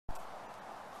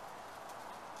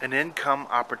An income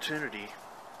opportunity.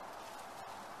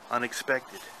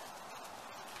 Unexpected.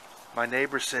 My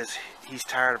neighbor says he's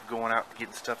tired of going out and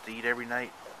getting stuff to eat every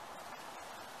night.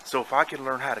 So if I can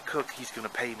learn how to cook, he's going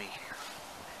to pay me.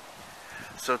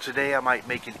 So today I might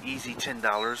make an easy $10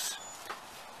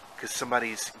 because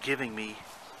somebody's giving me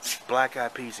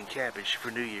black-eyed peas and cabbage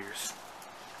for New Year's.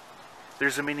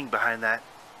 There's a meaning behind that.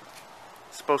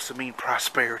 It's supposed to mean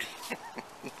prosperity.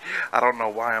 I don't know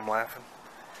why I'm laughing.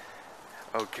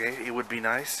 Okay, it would be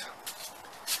nice.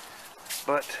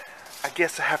 But I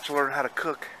guess I have to learn how to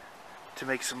cook to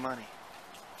make some money.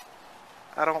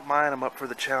 I don't mind. I'm up for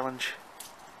the challenge.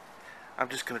 I'm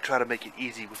just going to try to make it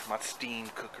easy with my steam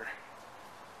cooker.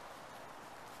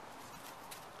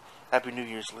 Happy New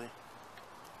Year's, Lee.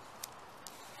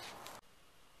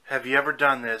 Have you ever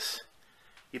done this?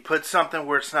 You put something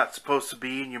where it's not supposed to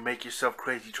be and you make yourself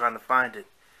crazy trying to find it.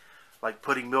 Like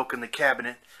putting milk in the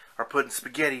cabinet or putting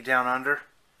spaghetti down under.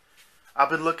 I've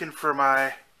been looking for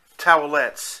my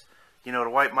towelettes, you know, to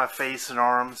wipe my face and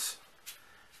arms.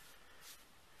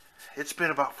 It's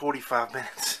been about 45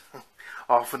 minutes,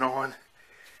 off and on.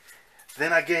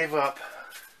 Then I gave up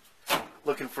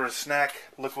looking for a snack.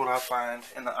 Look what I find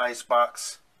in the ice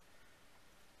box.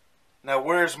 Now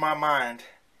where's my mind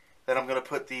that I'm going to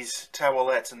put these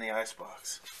towelettes in the ice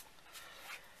box?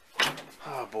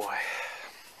 Oh boy.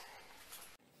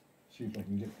 See if I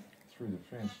can get through the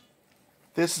fence.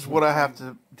 This is what I have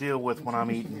to deal with when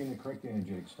I'm eating. Be in the correct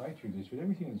energetic state through this, but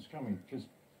everything that's coming just...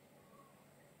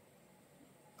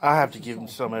 I have to give him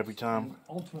some every time.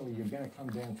 Ultimately, you're going to come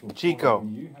down to a Chico,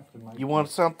 point where you have to make you want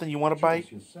something? You want a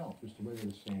bite? yourself as to whether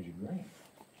it stands your ground.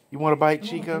 You want a bite, A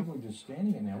lot Chico? of people are just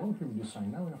standing it now. A lot of people are just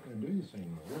saying, no, we're not going to do this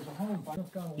anymore. There's a whole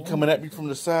bunch going on. You coming at me from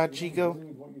the side, You're Chico? not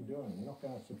doing what you're doing. You're not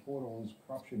going to support all this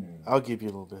corruption anymore. I'll give you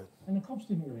a little bit. And the cops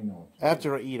didn't really know it.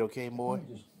 After I eat, okay, boy?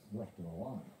 They just left it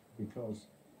alone because...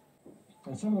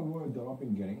 And some of the word that I've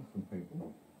been getting from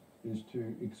people is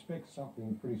to expect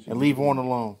something pretty soon. And leave Warren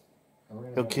alone. Around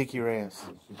He'll about kick your ass.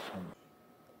 600.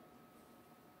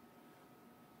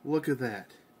 Look at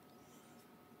that.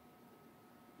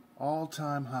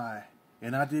 All-time high.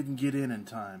 And I didn't get in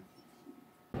time.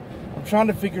 I'm trying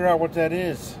to figure out what that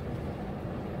is.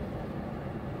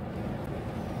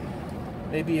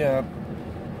 Maybe a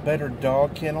better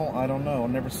dog kennel? I don't know. I've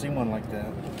never seen one like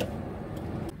that.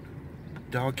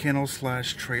 Dog kennel /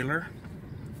 trailer.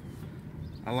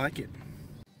 I like it.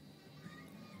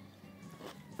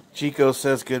 Chico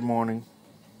says good morning.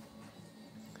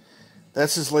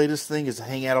 That's his latest thing, is to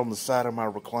hang out on the side of my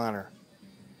recliner.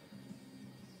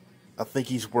 I think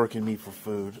he's working me for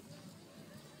food.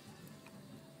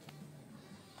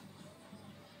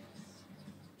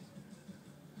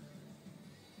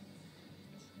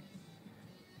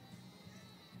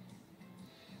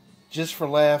 Just for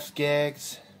laughs,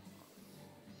 gags,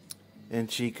 and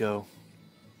Chico.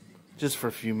 Just for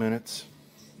a few minutes.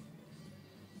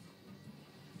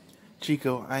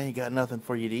 Chico, I ain't got nothing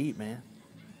for you to eat, man.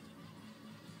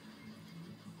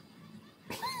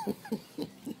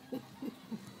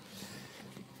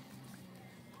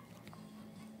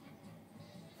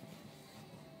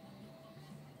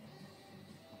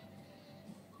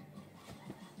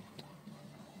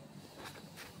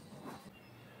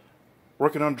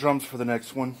 Working on drums for the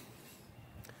next one.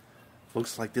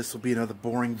 Looks like this will be another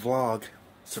boring vlog.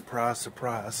 Surprise,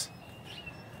 surprise.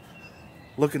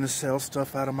 Looking to sell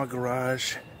stuff out of my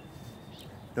garage.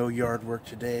 No yard work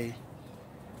today.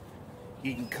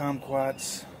 Eating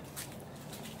kumquats.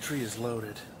 Tree is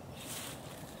loaded.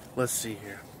 Let's see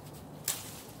here.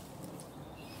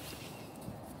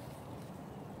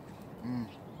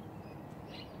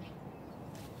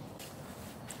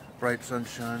 Bright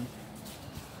sunshine.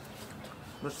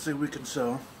 Let's see what we can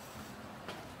sell.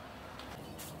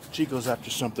 Chico's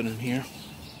after something in here.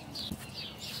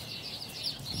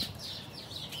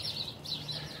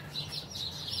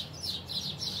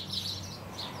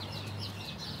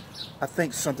 I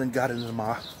think something got into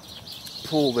my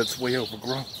pool that's way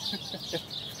overgrown.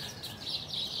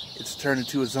 It's turned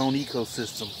into its own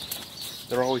ecosystem.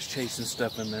 They're always chasing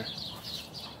stuff in there.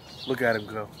 Look at him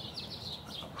go.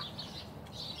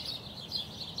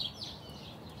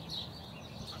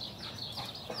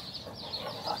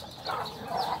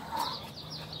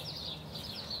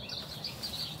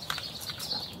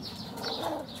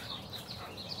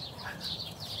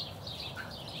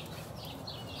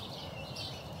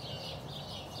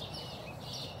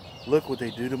 Look what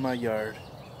they do to my yard.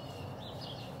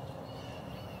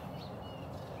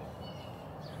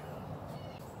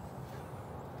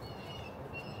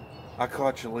 I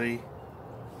caught you, Lee.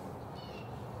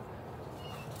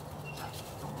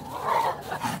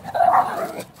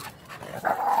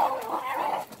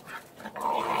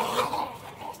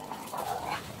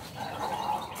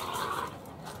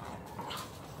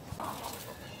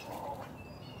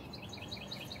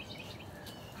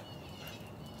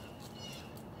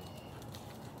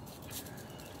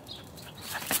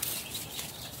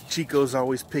 Chico's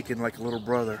always picking like a little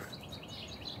brother.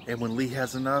 And when Lee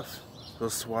has enough, he'll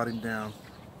swat him down.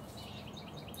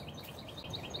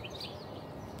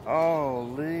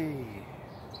 Oh, Lee.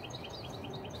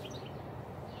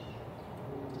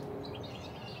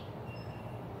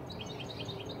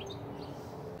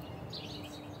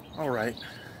 All right.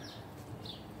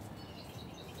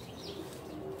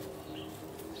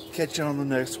 Catch you on the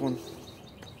next one.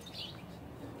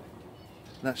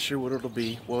 Not sure what it'll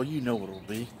be. Well, you know what it'll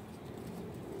be.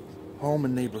 Home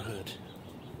and neighborhood.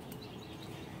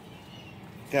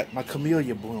 Got my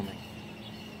camellia blooming.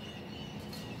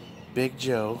 Big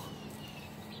Joe.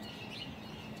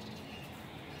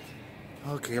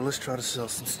 Okay, let's try to sell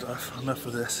some stuff. Enough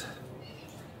of this.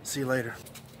 See you later.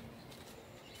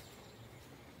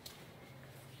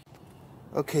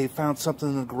 Okay, found something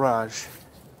in the garage.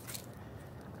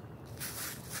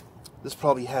 This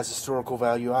probably has historical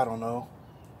value, I don't know.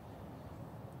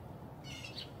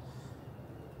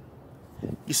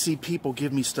 You see, people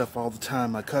give me stuff all the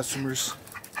time, my customers.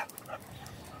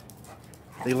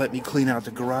 They let me clean out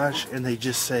the garage and they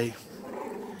just say,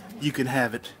 you can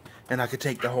have it, and I could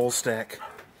take the whole stack.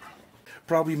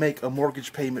 Probably make a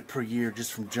mortgage payment per year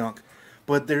just from junk,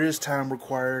 but there is time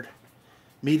required.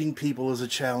 Meeting people is a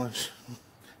challenge.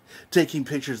 Taking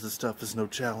pictures of stuff is no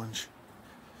challenge.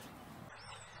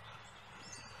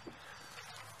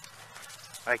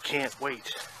 I can't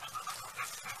wait.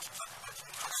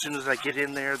 As soon as I get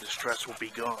in there, the stress will be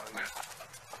gone.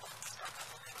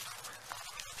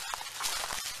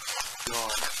 Gone.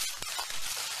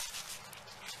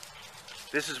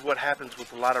 This is what happens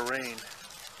with a lot of rain.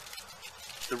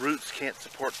 The roots can't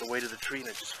support the weight of the tree and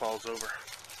it just falls over,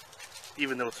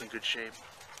 even though it's in good shape.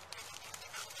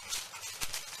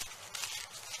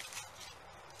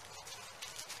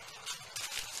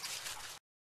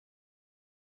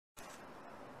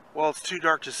 Well, it's too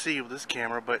dark to see with this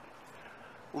camera, but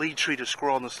Lee treed a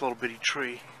squirrel in this little bitty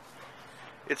tree.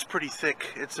 It's pretty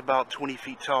thick. It's about 20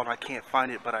 feet tall and I can't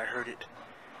find it, but I heard it.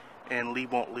 And Lee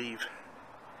won't leave.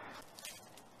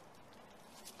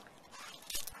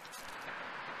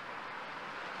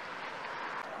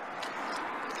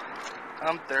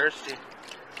 I'm thirsty.